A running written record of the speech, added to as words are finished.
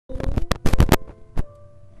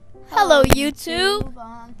Hello, YouTube.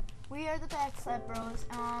 We are the BackSlapBros.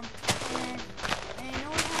 And I know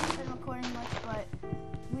we haven't been recording much, but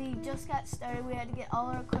we just got started. We had to get all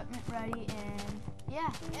our equipment ready, and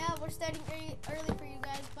yeah, we're starting early for you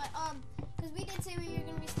guys, but because we did say we were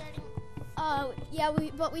gonna be starting.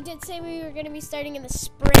 We did say we were gonna be starting in the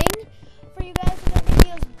spring for you guys with our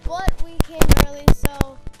videos, but we came early,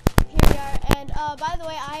 so here we are. And by the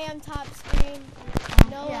way, I am top screen.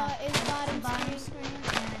 Noah is bottom screen.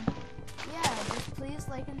 And yeah, just please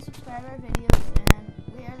like and subscribe our videos. And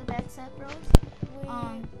we are the BackSlapBros.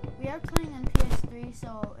 We are playing on PS3,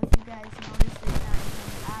 so if you guys notice there's not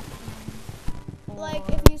any options, like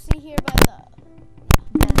if you see here by the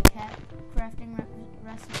cat crafting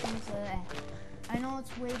recipes. I know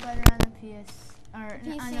it's way better on the PC.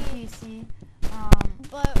 On the PC.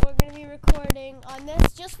 But we're gonna be recording on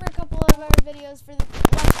this just for a couple of our videos for the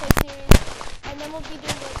Let's Play series, and then we'll be doing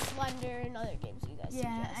like Slender and other games you guys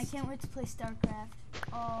suggest. I can't wait to play StarCraft.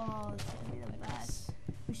 Oh, it's gonna be the best.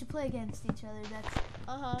 We should play against each other. That's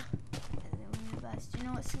gonna be the best. Do you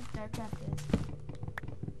know what StarCraft is?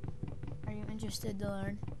 Are you interested to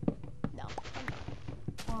learn? No.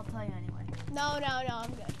 Well, I'll tell you anyway. No,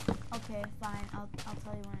 I'm good. Okay, fine. I'll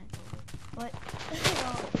tell you when I told you. But so,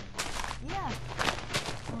 yeah.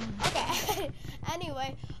 Okay.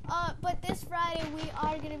 Anyway, but this Friday we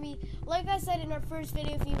are gonna be, like I said in our first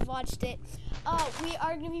video, if you've watched it, we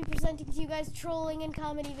are gonna be presenting to you guys trolling and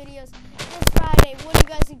comedy videos this Friday. What do you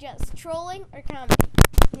guys suggest, trolling or comedy?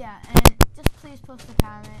 Yeah, and just please post a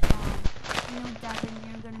comment. You know, Devin,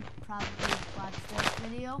 you're gonna probably watch this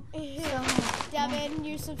video. So, Devin,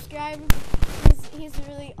 your subscriber, he's a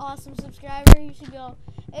really awesome subscriber. You should go,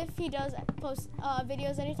 if he does post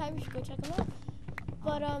videos anytime, you should go check him out.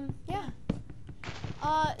 But yeah.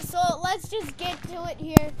 So let's just get to it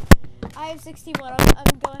here. I have 61. I'm gonna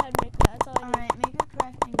go ahead and make that. That's all I need. Alright, make a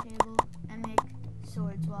crafting table and make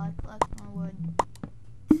swords while I collect more wood.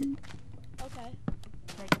 Okay.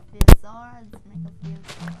 Make a few swords,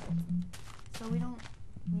 so we don't,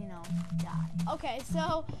 die. Okay,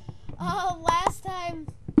 so last time.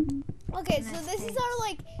 Okay, so this is our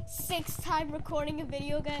like 6th time recording a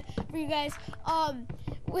video for you guys.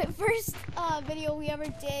 First video we ever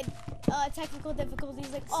did, technical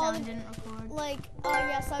difficulties, like all sound didn't record.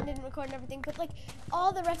 Sound didn't record and everything, but like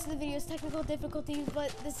all the rest of the videos technical difficulties, but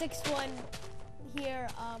the 6th one here,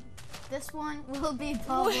 this one will be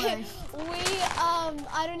published.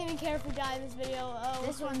 I don't even care if we die in this video.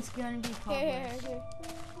 This one's gonna be published. Here.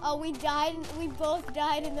 We both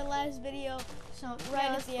died in the last video. So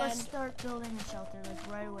at the end. Let's start building a shelter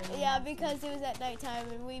like right away. Yeah, because it was at nighttime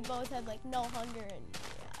and we both had like no hunger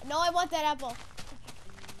and no, I want that apple.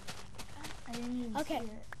 I didn't even see it.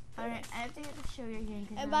 Alright, I have to get the sugar cane.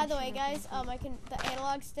 And by the way, guys, the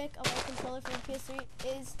analog stick on my controller for the PS3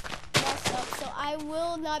 is messed up, so I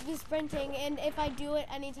will not be sprinting. And if I do it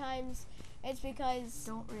any times, it's because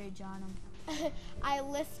don't rage on them. I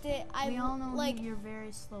lift it. We all know you're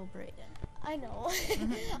very slow, Brayden. I know.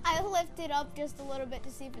 I lift it up just a little bit to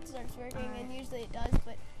see if it starts working, and usually it does.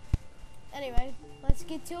 But anyway, let's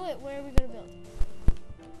get to it. Where are we gonna build?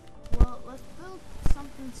 Well, let's build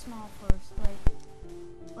something small first. Like,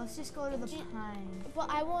 let's just go to the pine. But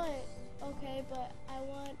I want. Okay, but I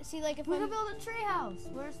want. See, like if we could build a tree house.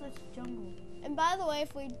 Where's the jungle? And by the way,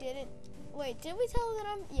 if we didn't, wait, did we tell them that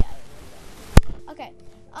I'm? Yeah. Okay.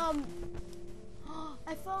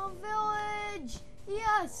 I found a village.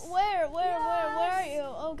 Yes. Where are you?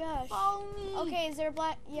 Oh gosh. Follow me. Okay, is there a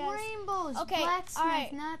black? Yes. Rainbows. Okay.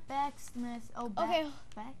 Blacksmith, not backsmith. Oh, okay.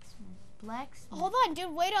 Blacksmith. Blacksmith. Hold on,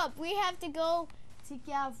 dude. Wait up. We have to go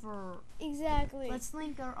together. Exactly. Let's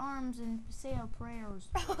link our arms and say our prayers.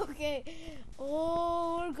 Okay.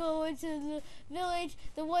 Oh, we're going to the village,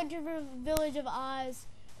 the wonderful village of Oz.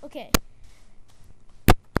 Okay.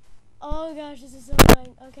 Oh gosh, this is so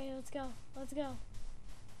annoying. Okay, let's go. Let's go.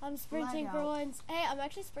 I'm sprinting for once. Hey, I'm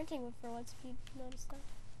actually sprinting for once, if you noticed that.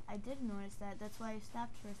 I did notice that. That's why I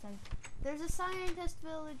stopped for a second. There's a scientist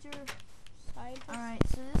villager. Scientist? Alright,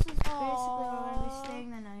 so this is basically where we're going to be staying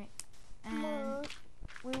the night. And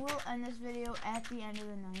we will end this video at the end of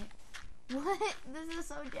the night. What? This is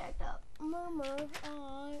so jacked up. Murmur.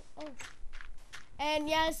 Oh. And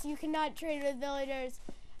yes, you cannot trade with villagers.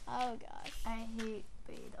 Oh gosh. I hate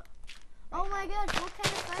beta. Oh my gosh, what kind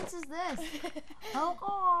of fence is this?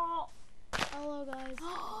 Oh. Hello, guys.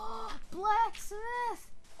 Blacksmith.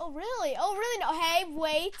 Oh, really? Oh, really? No. Hey,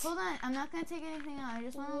 wait. Hold on. I'm not going to take anything out. I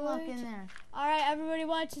just want to look in there. All right, everybody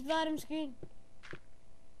watch the bottom screen.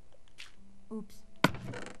 Oops.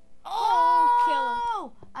 Oh, kill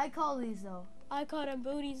him. I call these, though. I caught him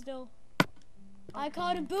booties, though. Okay. I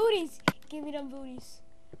caught him booties. Give me them booties.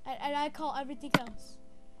 And I call everything else.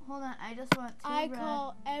 Hold on, I just want 2 bread.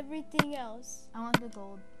 Call everything else. I want the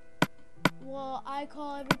gold. Well, I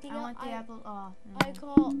call everything else. I want the apple. Oh, I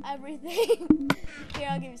call everything. Here,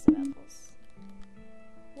 I'll give you some apples.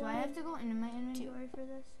 Do I have to go into my inventory for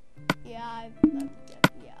this? Yeah,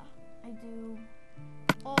 yeah. I do.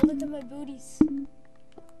 Oh, look at my booties.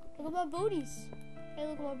 Look at my booties. Hey,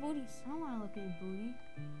 look at my booties. I don't want to look at your booty.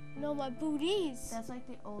 No, my booties. That's like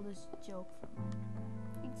the oldest joke from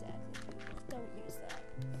Minecraft. Exactly. Don't use that.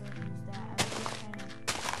 Don't use that. I was just trying to...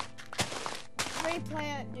 Great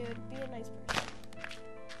plant, dude. Be a nice person.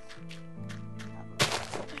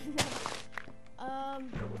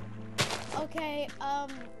 Okay,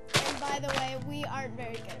 and by the way, we aren't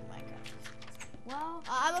very good at Minecraft. Well,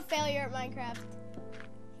 I'm a failure at Minecraft.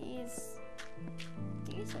 He's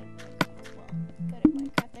decent. Well, good at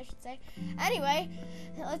Minecraft, I should say. Anyway,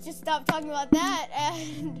 let's just stop talking about that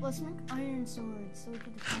and let's make iron swords so we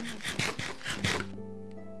can defend ourselves.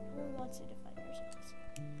 Who wants to defend ourselves?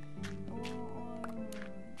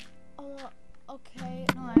 Okay.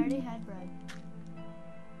 No, I already had bread.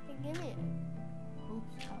 Then give me it.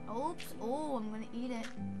 Oops. Oops. Oh, I'm gonna eat it.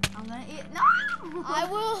 I'm gonna eat it. No! I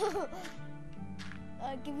will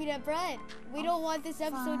give you that bread. We don't want this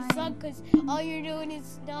episode to suck because all you're doing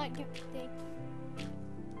is not giving.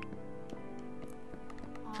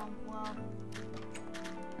 Well.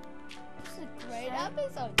 This is a great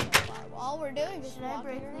episode so far. All we're doing is should I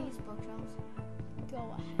break these bookshelves? Go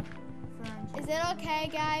ahead. Is it okay,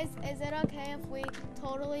 guys? Is it okay if we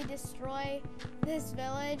totally destroy this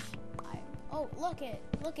village? Oh, look it.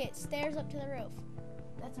 Stairs up to the roof.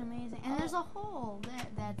 That's amazing. And there's a hole.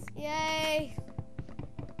 That's... Yay.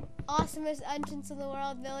 Awesomest entrance in the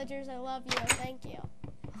world. Villagers, I love you. Thank you.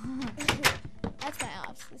 That's my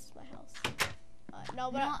house. This is my house.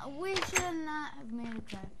 No, but... we should not have made a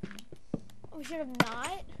craft. We should have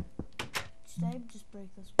not? Should I just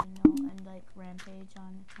break this window and, like, rampage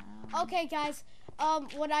on the town? Okay, guys.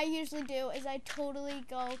 What I usually do is I totally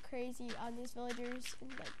go crazy on these villagers.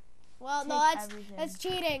 And, like, well, no, that's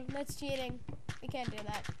cheating. That's cheating. We can't do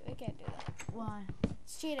that. We can't do that. Why?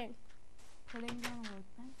 It's cheating. Putting down a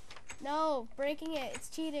workbench? No, breaking it. It's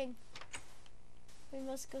cheating. We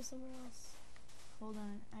must go somewhere else. Hold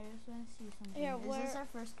on. I just want to see something. Here, is this our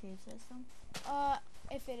first cave system?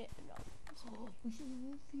 If it is, no. Oh, we should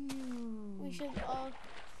move you. We should, no.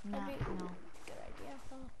 Good idea,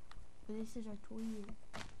 huh? But this is our toilet.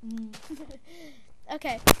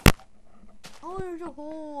 Okay. Oh, there's a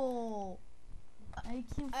hole. I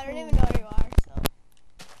don't even know where you are, so.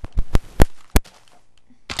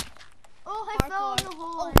 Oh, I fell in the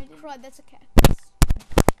hole. Oh, crud, that's a cactus.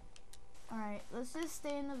 Alright, let's just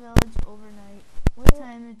stay in the village overnight. What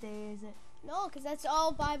time of day is it? No, because that's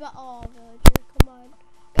all villager. Come on.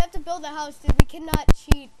 We have to build a house, dude. We cannot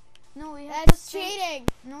cheat. No, we have That's to cheating.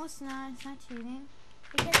 No, it's not. It's not cheating.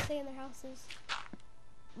 We can't stay in their houses.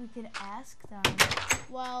 We could ask them.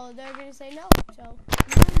 Well, they're going to say no, so. No,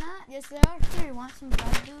 they're not. Yes, they are. Here, you want some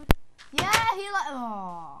bread, dude? Yeah,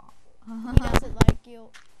 oh. He doesn't like you.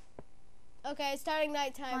 Okay, starting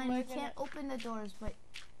nighttime. Fine, we can't open the doors, but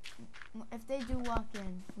if they do walk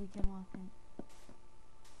in, we can walk in.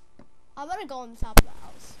 I'm going to go on the top of the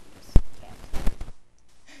house.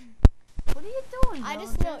 What are you doing, I bro?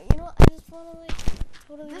 just know, you know what? I just want to, like,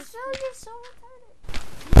 totally. This village is so retarded.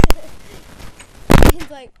 He's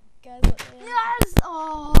like, guys, let me in. Yes!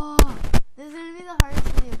 Oh! This is going to be the hardest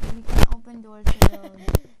video because we can't open doors to the village.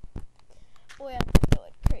 We have to do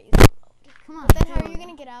it crazy mode. Come on. But then how are you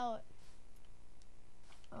going to get out?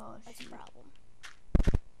 Oh, that's a problem.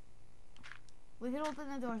 We can open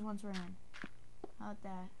the doors once we're in. How about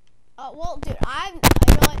that? Well, dude, you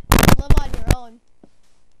know what? Live on your own.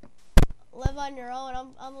 Live on your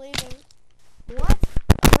own. I'm leaving. What?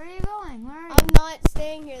 Where are you going? Where are you? I'm not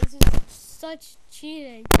staying here. This is such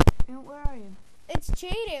cheating. Where are you? It's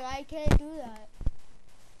cheating. I can't do that.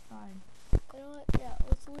 Fine. You know what? Yeah,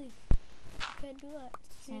 let's leave. I can't do that.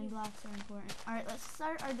 Sand blocks are important. Alright, let's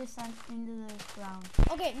start our descent into the ground.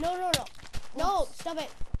 Okay, no. No, stop it.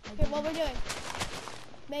 Here, what we're doing.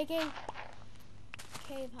 Making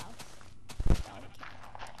cave house. No,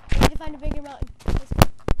 we need to find a bigger mountain. Let's go.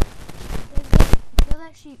 Kill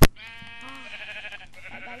that sheep.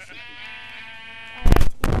 Bye, sheep. Alright,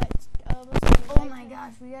 you know what? It's almost oh my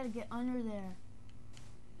gosh, we gotta get under there.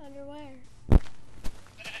 Under where?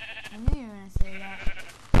 I knew you were gonna say that.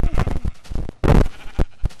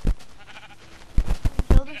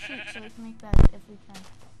 Kill the sheep so we can make beds if we can.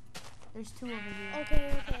 There's 2 over here. Okay.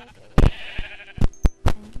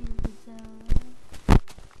 And you could tell.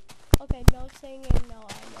 Okay, no singing, no. I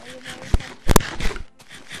know you're very tempted.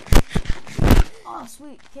 Oh, Oh,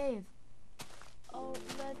 sweet cave. Oh,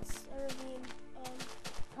 that's a ravine.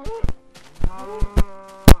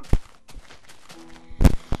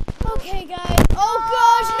 Okay, guys. Oh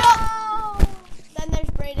gosh, no! Then there's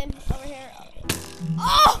Brayden over here.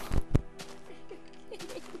 Oh!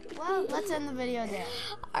 Well, let's end the video there.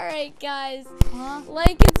 Alright, guys. Well,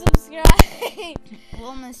 Like and subscribe.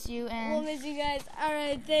 we'll miss you and We'll miss you guys.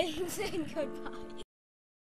 Alright, thanks and goodbye.